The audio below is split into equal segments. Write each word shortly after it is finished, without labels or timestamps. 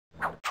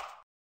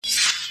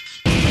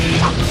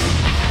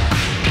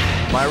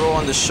My role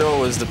on the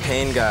show is the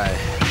pain guy.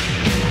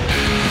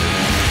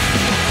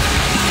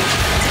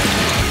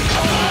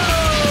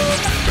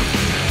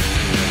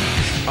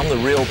 I'm the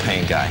real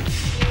pain guy.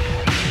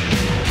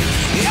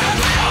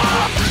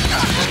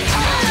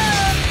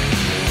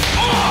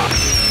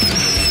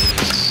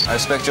 I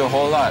respect you a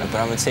whole lot, but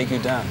I'm gonna take you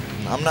down.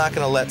 I'm not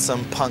gonna let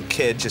some punk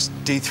kid just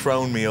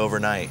dethrone me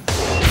overnight.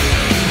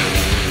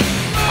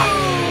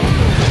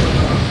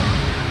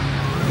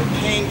 The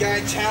Pain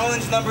Guy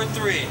challenge number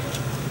 3.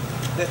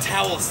 The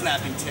towel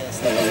snapping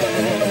test.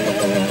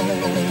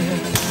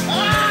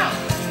 Ah!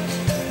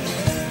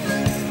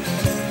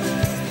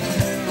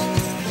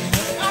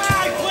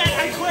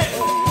 I quit!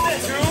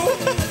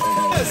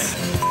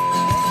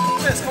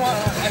 This, come on. I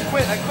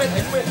quit.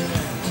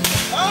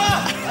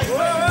 Ah! I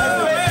quit.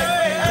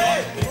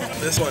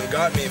 This one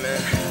got me, man.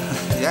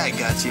 Yeah, I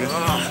got you.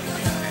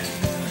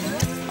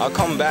 I'll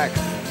come back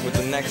with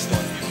the next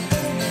one.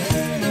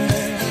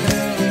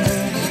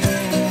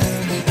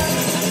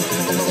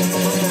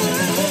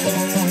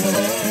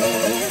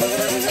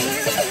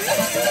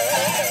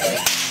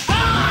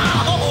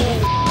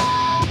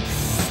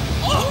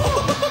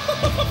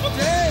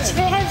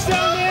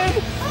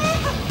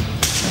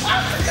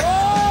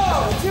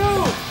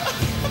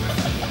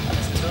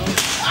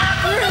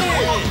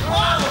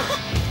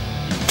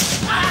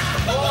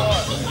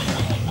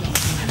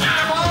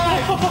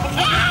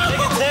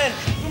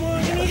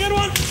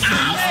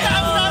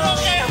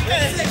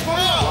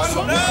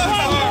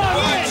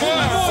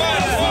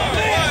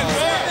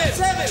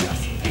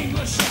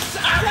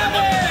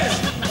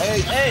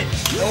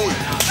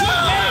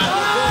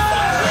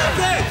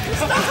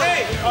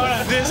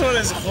 This one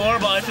is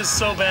horrible. I feel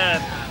so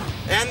bad.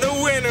 And the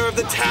winner of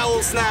the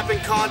towel snapping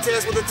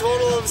contest with a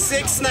total of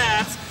 6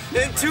 snaps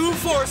and 2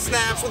 forced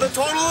snaps with a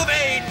total of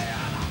 8,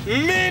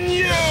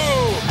 Menu!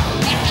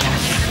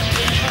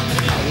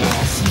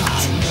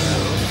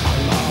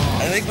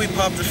 I think we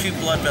popped a few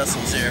blood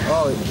vessels here.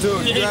 Oh,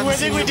 dude, you I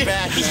think we did.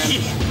 back, man.